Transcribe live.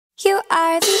You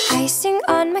are the icing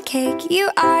on my cake. You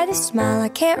are the smile I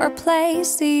can't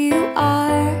replace. You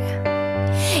are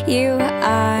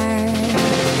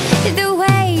the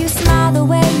way you smile, the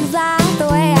way you laugh, the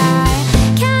way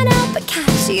I can't help but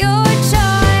catch your